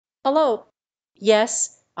Hello.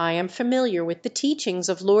 Yes, I am familiar with the teachings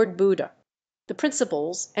of Lord Buddha. The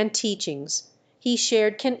principles and teachings he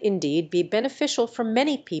shared can indeed be beneficial for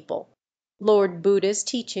many people. Lord Buddha's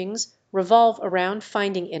teachings revolve around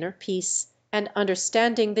finding inner peace and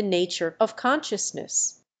understanding the nature of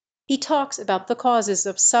consciousness. He talks about the causes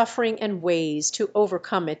of suffering and ways to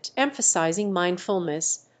overcome it, emphasizing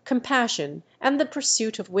mindfulness, compassion, and the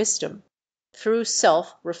pursuit of wisdom. Through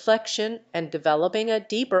self-reflection and developing a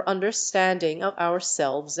deeper understanding of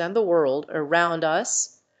ourselves and the world around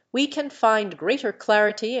us, we can find greater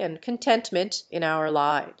clarity and contentment in our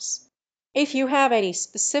lives. If you have any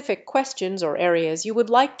specific questions or areas you would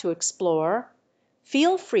like to explore,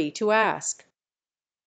 feel free to ask.